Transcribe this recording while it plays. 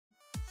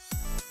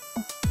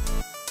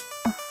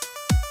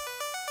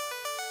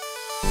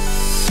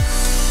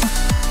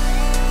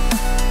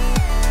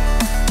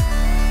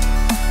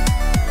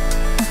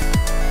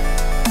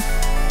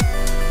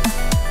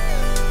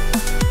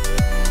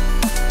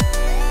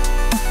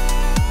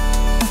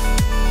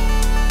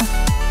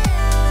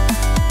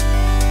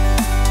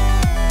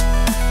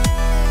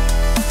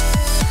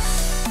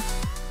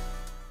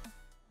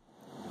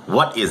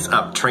What is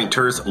up,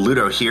 Train'TERS?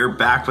 Ludo here,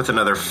 back with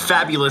another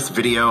fabulous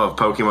video of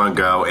Pokemon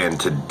Go, and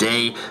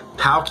today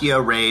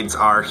Palkia raids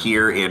are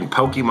here in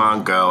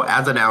Pokemon Go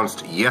as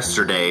announced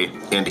yesterday.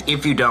 And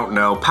if you don't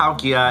know,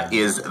 Palkia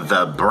is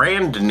the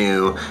brand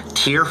new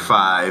Tier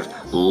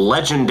 5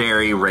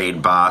 legendary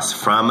raid boss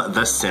from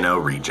the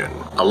Sinnoh region.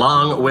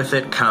 Along with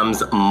it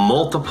comes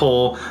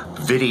multiple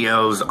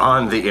videos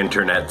on the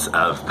internets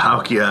of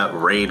Palkia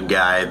raid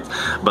guides,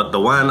 but the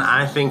one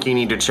I think you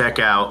need to check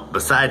out,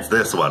 besides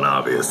this one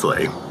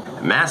obviously,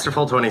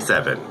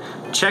 Masterful27.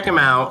 Check him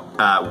out.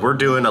 We're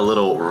doing a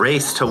little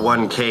race to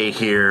 1K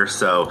here,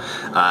 so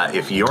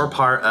if you're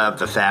part of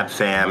the Fab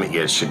Fam,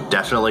 you should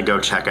definitely go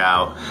check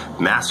out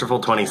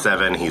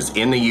Masterful27. He's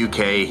in the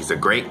UK, he's a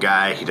great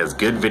guy, he does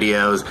good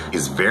videos,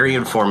 he's very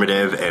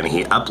informative, and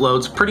he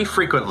uploads pretty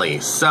frequently.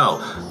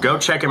 So go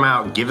check him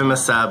out, give him a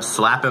sub,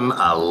 slap him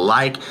a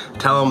like,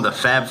 tell him the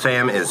Fab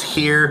Fam is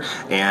here,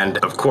 and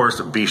of course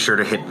be sure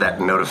to hit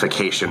that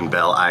notification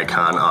bell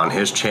icon on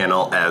his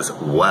channel as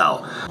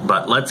well.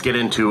 But let's get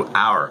into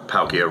our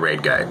Palkia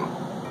raid guide.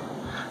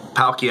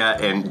 Palkia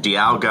and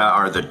Dialga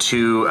are the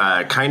two,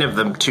 kind of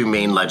the two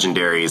main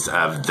legendaries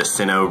of the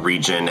Sinnoh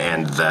region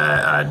and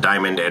the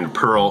Diamond and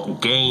Pearl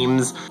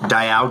games.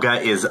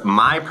 Dialga is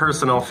my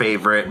personal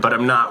favorite, but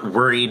I'm not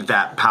worried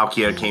that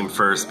Palkia came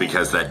first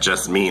because that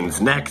just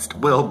means next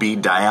will be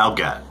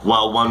Dialga.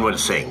 Well, one would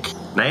think.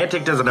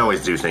 Niantic doesn't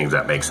always do things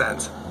that make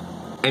sense.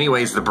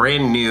 Anyways, the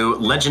brand new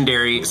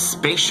legendary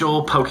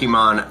spatial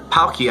Pokemon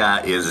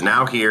Palkia is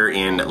now here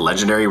in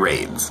legendary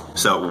raids.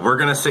 So we're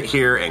gonna sit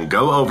here and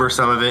go over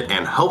some of it,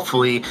 and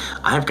hopefully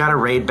I've got a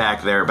raid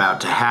back there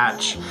about to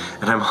hatch,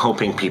 and I'm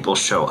hoping people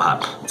show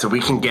up so we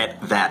can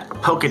get that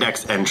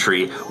Pokedex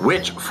entry,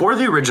 which for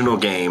the original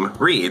game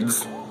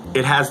reads,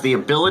 it has the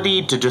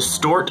ability to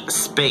distort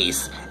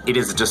space. It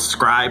is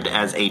described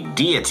as a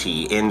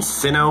deity in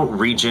Sinnoh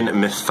region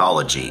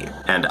mythology.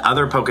 And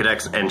other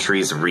Pokedex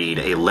entries read,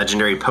 a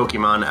legendary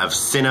Pokemon of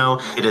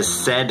Sinnoh. It is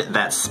said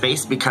that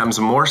space becomes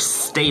more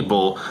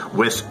stable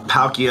with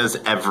Palkia's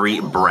every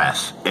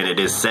breath. And it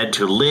is said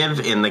to live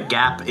in the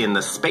gap in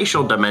the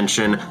spatial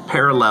dimension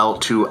parallel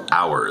to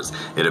ours.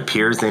 It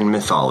appears in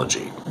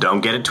mythology.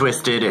 Don't get it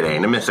twisted, it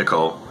ain't a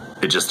mythical.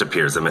 It just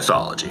appears in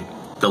mythology.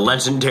 The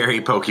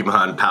legendary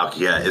Pokemon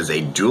Palkia is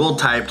a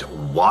dual-typed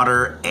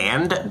water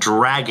and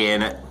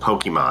dragon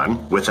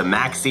Pokemon with a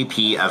max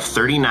CP of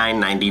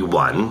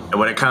 3991. And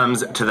when it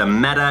comes to the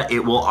meta,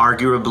 it will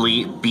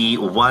arguably be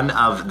one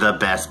of the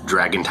best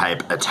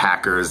dragon-type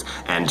attackers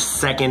and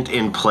second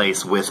in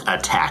place with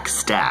attack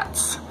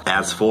stats.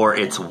 As for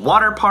its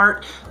water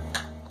part,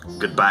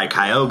 goodbye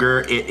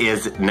Kyogre, it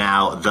is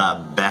now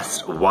the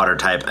best water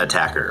type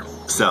attacker.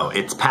 So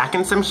it's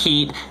packing some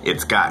heat,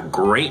 it's got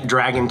great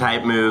dragon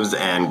type moves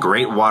and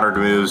great water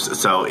moves,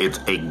 so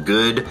it's a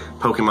good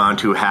Pokemon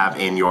to have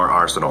in your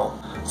arsenal.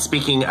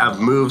 Speaking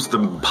of moves,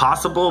 the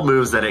possible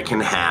moves that it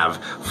can have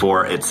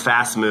for its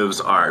fast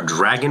moves are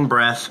Dragon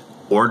Breath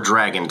or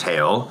Dragon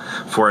Tail.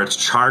 For its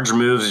charge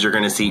moves, you're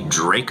gonna see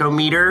Draco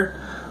Meter,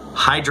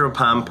 Hydro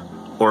Pump,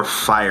 or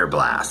Fire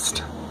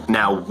Blast.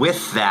 Now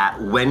with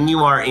that, when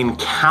you are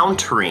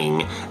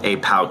encountering a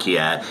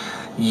Palkia,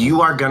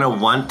 you are gonna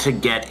want to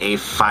get a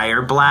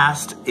Fire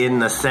Blast in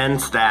the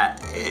sense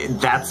that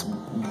that's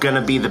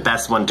gonna be the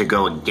best one to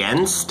go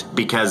against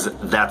because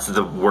that's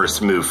the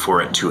worst move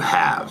for it to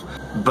have.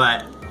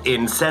 But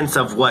in sense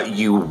of what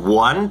you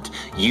want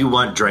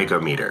Draco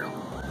Meter.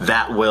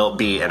 That will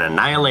be an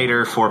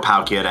annihilator for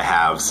Palkia to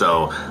have,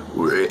 so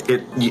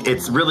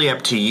it's really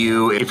up to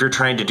you. If you're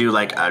trying to do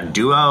like a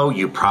duo,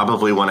 you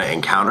probably want to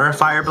encounter a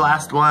Fire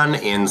Blast one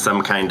in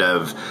some kind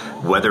of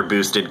weather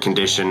boosted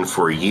condition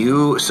for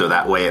you, so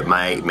that way it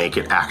might make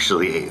it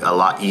actually a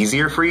lot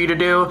easier for you to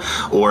do.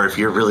 Or if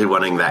you're really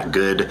wanting that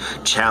good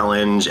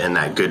challenge and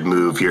that good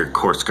move, you're of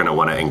course going to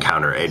want to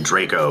encounter a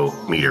Draco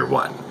Meter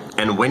one.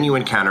 And when you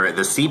encounter it,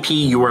 the CP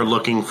you are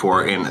looking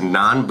for in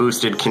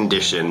non-boosted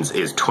conditions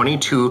is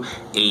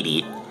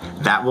 2280.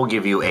 That will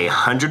give you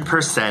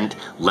 100%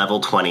 level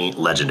 20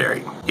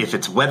 legendary. If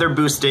it's weather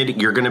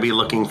boosted, you're gonna be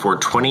looking for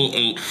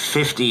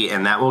 2850,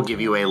 and that will give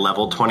you a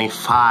level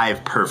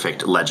 25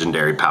 perfect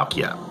legendary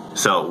Palkia.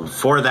 So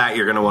for that,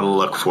 you're gonna wanna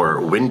look for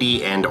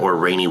windy and or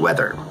rainy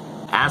weather.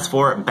 As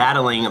for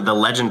battling the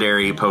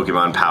legendary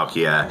Pokemon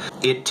Palkia,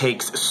 it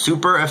takes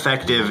super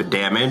effective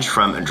damage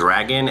from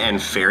dragon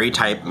and fairy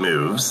type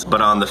moves,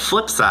 but on the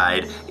flip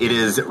side, it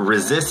is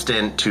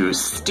resistant to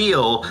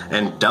steel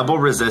and double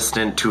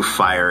resistant to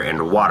fire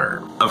and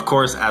water. Of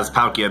course, as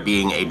Palkia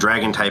being a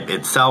dragon type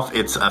itself,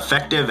 it's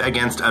effective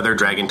against other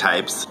dragon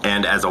types,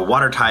 and as a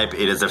water type,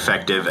 it is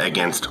effective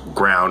against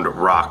ground,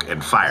 rock,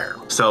 and fire.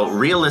 So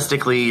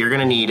realistically, you're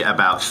gonna need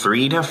about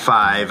 3 to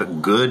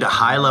 5 good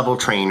high-level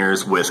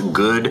trainers with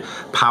good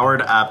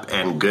powered up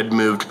and good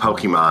moved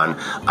Pokemon.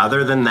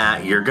 Other than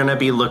that, you're gonna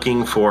be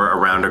looking for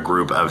around a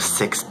group of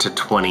 6 to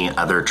 20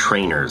 other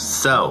trainers.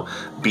 So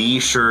be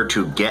sure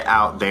to get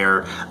out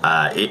there.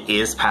 It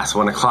is past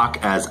 1 o'clock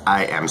as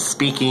I am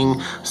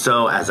speaking,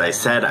 so as I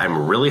said,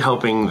 I'm really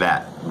hoping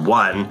that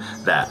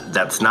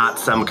that's not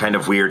some kind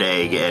of weird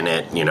egg and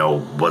it, you know,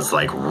 was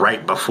like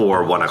right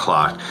before 1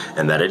 o'clock,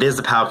 and that it is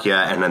a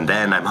Palkia, and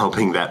then I'm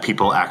hoping that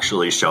people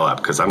actually show up,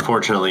 because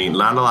unfortunately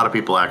not a lot of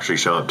people actually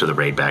show up to the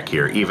raid back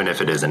here, even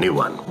if it is a new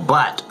one.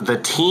 But the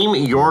team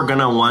you're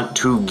gonna want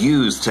to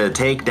use to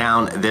take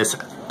down this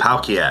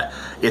Palkia,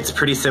 it's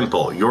pretty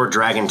simple. Your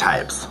dragon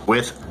types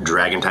with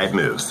dragon type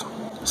moves.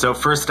 So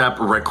first up,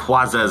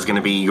 Rayquaza is going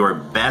to be your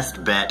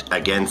best bet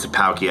against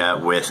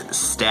Palkia with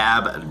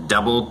Stab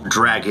double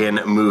dragon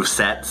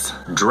movesets,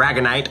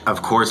 Dragonite,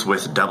 of course,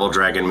 with double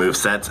dragon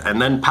movesets,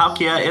 and then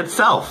Palkia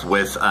itself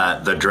with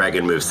the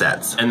dragon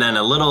movesets. And then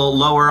a little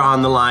lower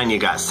on the line, you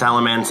got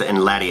Salamence and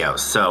Latios.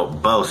 So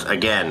both,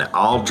 again,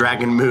 all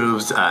dragon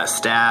moves,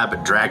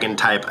 Stab, dragon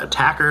type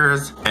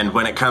attackers. And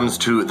when it comes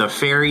to the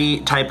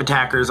fairy type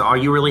attackers, all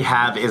you really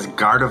have is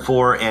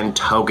Gardevoir and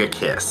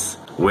Togekiss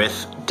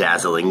with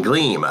Dazzling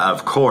Gleam,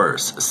 of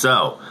course.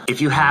 So if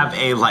you have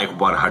a like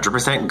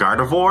 100%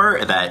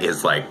 Gardevoir that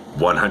is like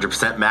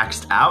 100%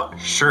 maxed out,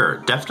 sure,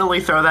 definitely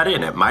throw that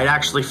in. It might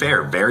actually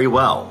fare very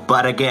well.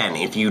 But again,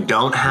 if you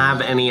don't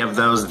have any of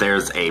those,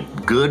 there's a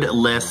good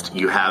list.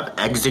 You have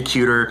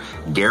Executor,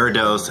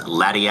 Gyarados,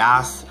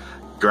 Latias,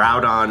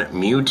 Groudon,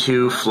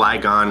 Mewtwo,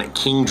 Flygon,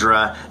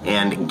 Kingdra,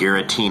 and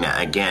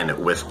Giratina.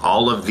 Again, with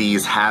all of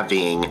these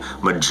having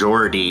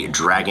majority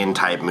dragon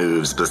type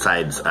moves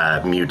besides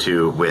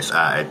Mewtwo with,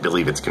 I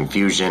believe it's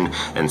Confusion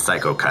and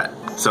Psycho Cut.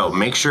 So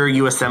make sure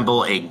you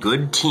assemble a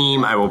good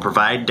team. I will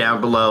provide down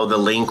below the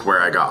link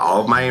where I got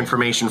all of my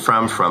information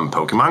from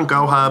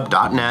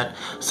PokemonGoHub.net.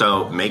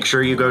 So make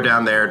sure you go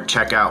down there,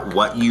 check out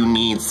what you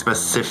need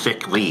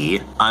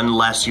specifically,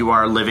 unless you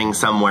are living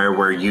somewhere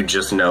where you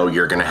just know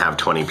you're gonna have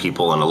 20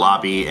 people in a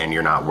lobby and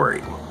you're not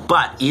worried.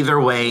 But either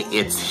way,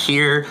 it's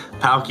here.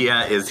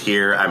 Palkia is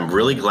here. I'm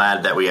really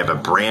glad that we have a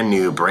brand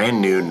new,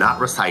 not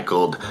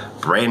recycled,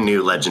 brand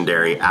new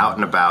legendary out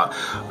and about.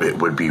 It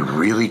would be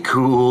really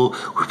cool,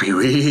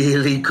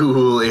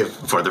 if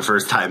for the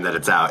first time that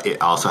it's out,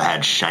 it also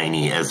had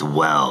shiny as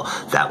well.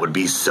 That would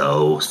be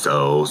so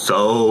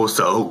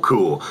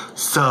cool.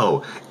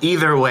 So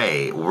either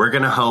way, we're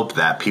gonna hope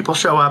that people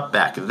show up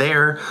back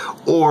there,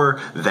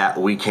 or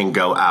that we can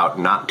go out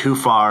not too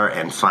far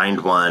and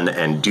find one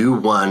and do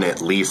one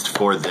at least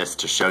for this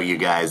to show you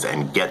guys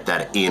and get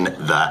that in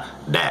the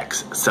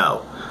decks.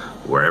 So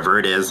wherever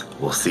it is,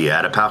 we'll see you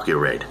at a Palkia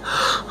raid.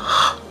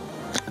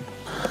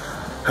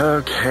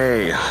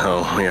 Okay,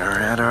 so we are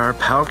at our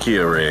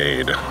Palkia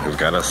raid. We've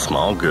got a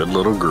small, good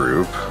little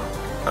group.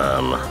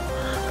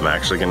 I'm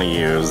actually going to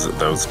use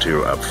those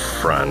two up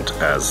front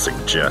as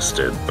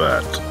suggested,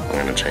 but I'm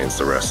going to change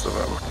the rest of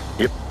them.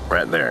 Yep,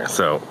 right there.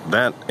 So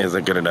that is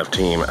a good enough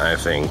team, I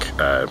think.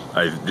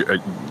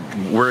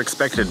 We're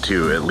expected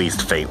to at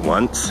least faint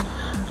once,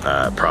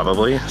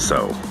 probably,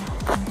 so,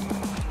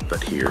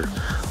 but here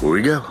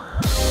we go.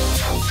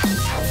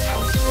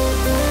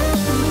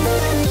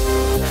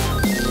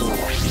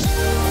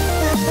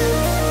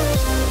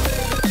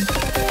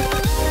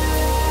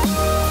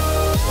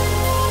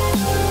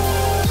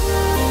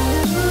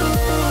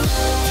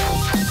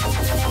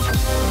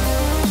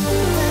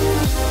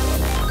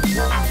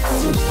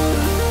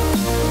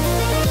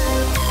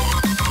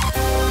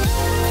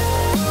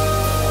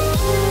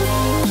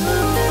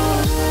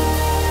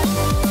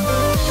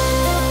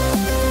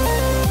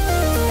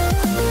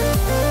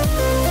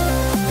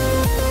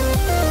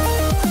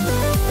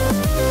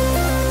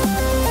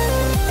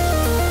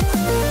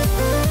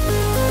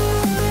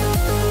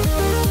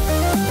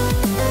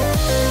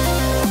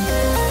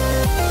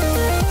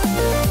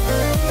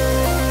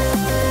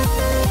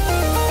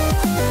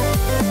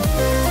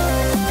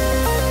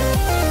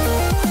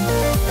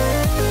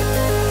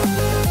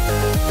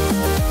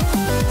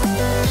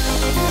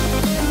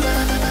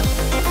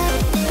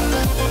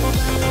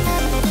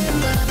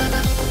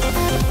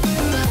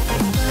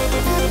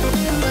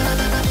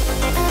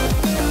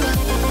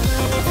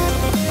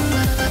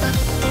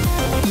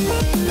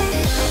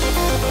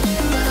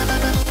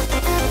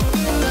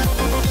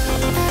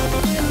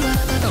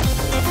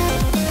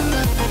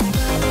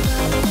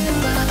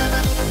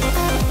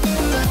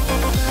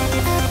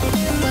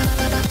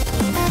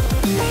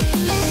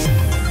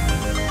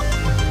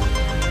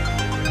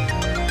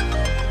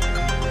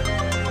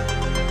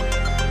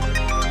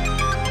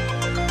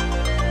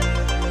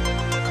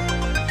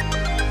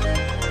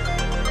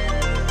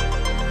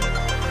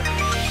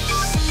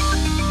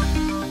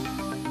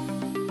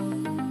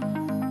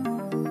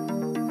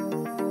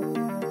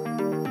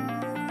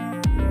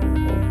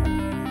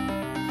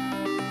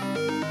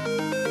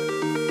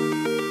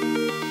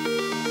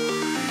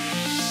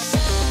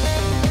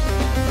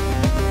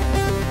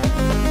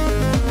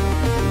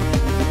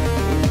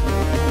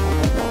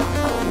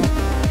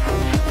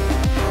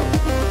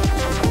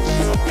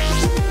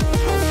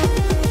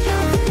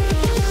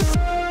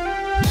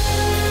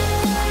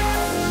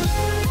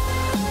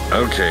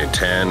 Okay,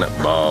 10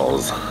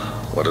 balls.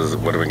 What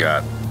do we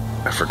got?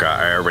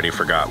 I already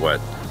forgot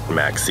what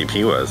max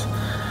CP was.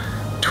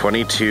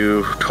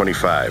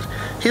 2225.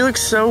 He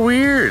looks so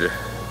weird.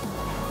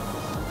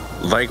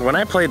 Like when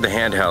I played the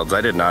handhelds,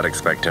 I did not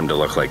expect him to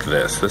look like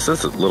this. This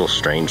is a little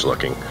strange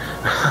looking.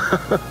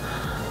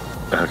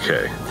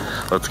 Okay,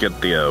 let's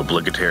get the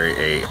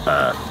obligatory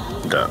AR.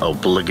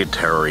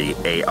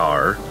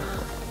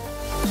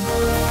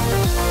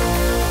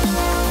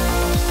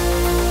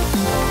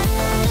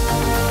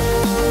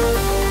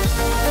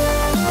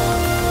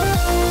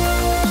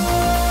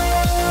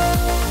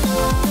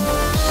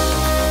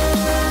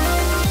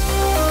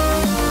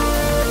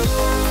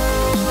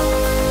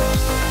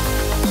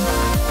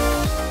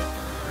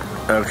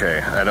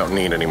 Okay, I don't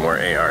need any more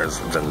ARs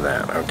than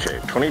that. Okay,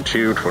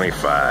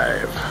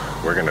 2225.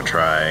 We're gonna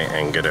try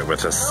and get it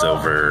with a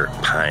silver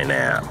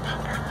pineapple.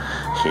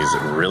 He's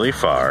really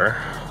far,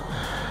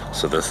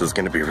 so this is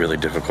gonna be really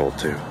difficult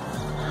to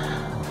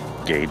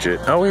gauge it.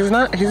 Oh, he's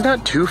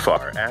not too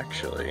far,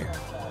 actually.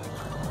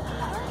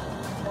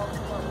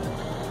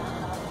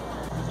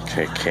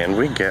 Okay, can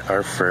we get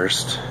our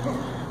first?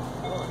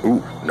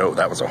 Ooh, no,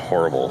 that was a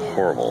horrible,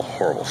 horrible,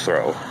 horrible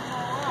throw.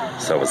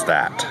 So was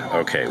that.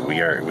 Okay,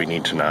 we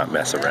need to not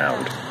mess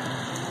around.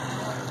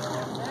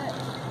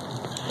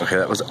 Okay,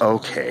 that was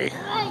okay.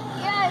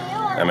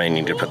 I might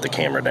need to put the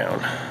camera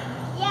down.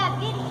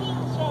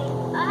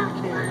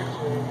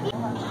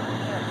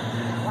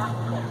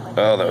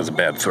 Oh, that was a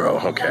bad throw.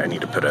 Okay, I need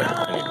to put this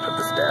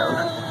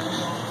down.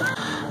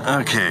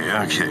 Okay,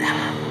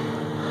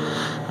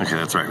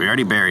 that's right. We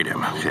already buried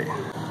him. Okay.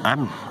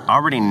 I'm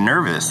already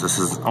nervous. This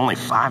is only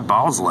 5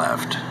 balls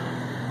left.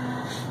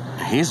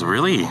 He's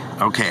really,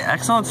 okay,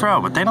 excellent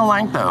throw, but they don't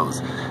like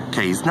those.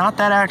 Okay, he's not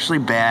that actually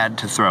bad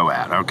to throw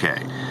at.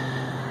 Okay.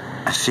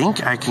 I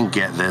think I can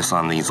get this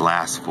on these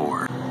last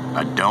 4.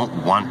 I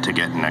don't want to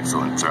get an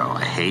excellent throw.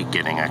 I hate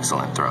getting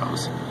excellent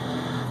throws,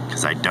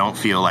 because I don't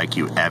feel like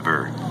you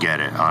ever get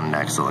it on an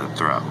excellent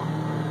throw.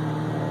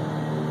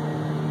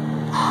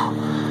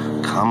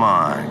 Come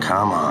on,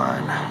 come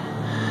on.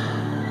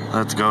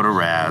 Let's go to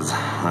Raz.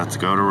 Let's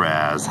go to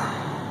Raz.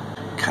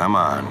 Come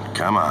on,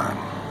 come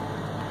on.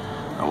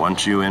 I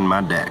want you in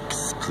my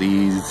decks,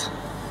 please.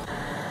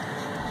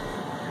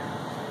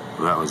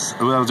 That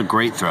was a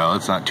great throw.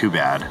 It's not too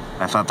bad.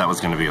 I thought that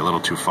was going to be a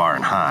little too far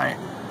and high.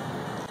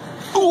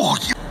 Oh,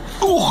 you,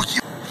 oh,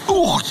 you,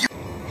 oh, you.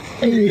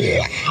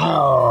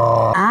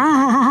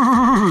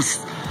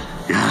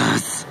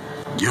 Yes,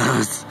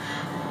 yes.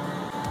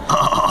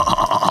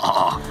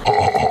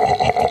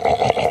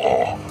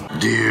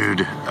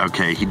 Dude,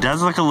 okay, he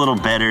does look a little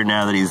better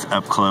now that he's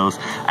up close.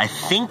 I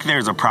think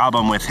there's a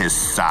problem with his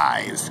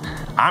size.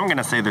 I'm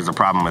gonna say there's a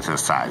problem with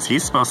his size.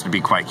 He's supposed to be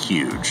quite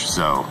huge,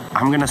 so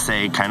I'm gonna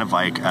say kind of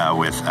like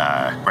with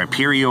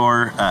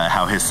Rhyperior,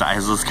 how his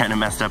size was kind of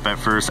messed up at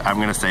first. I'm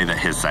gonna say that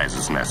his size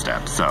is messed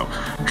up. So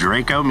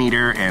Draco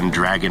Meter and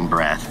Dragon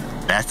Breath,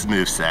 best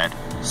moveset.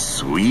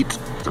 Sweet,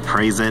 to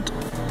praise it.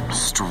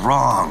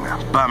 Strong,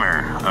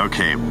 bummer.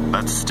 Okay,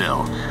 but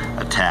still,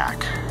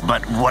 attack.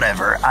 But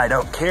whatever, I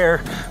don't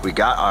care. We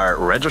got our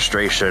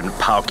registration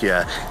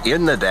Palkia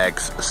in the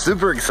decks.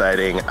 Super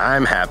exciting.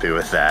 I'm happy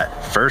with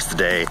that. First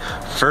day,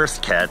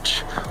 first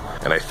catch.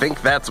 And I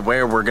think that's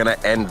where we're gonna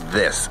end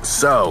this.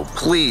 So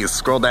please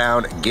scroll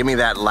down, give me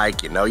that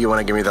like. You know you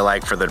wanna give me the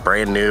like for the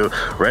brand new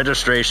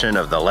registration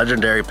of the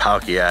legendary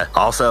Palkia.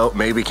 Also,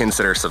 maybe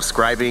consider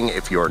subscribing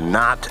if you're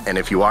not. And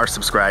if you are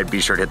subscribed,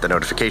 be sure to hit the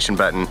notification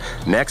button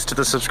next to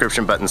the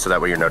subscription button so that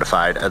way you're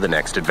notified of the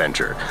next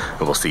adventure.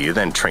 And we'll see you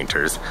then,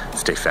 Trainters.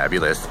 Stay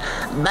fabulous.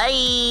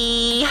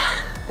 Bye!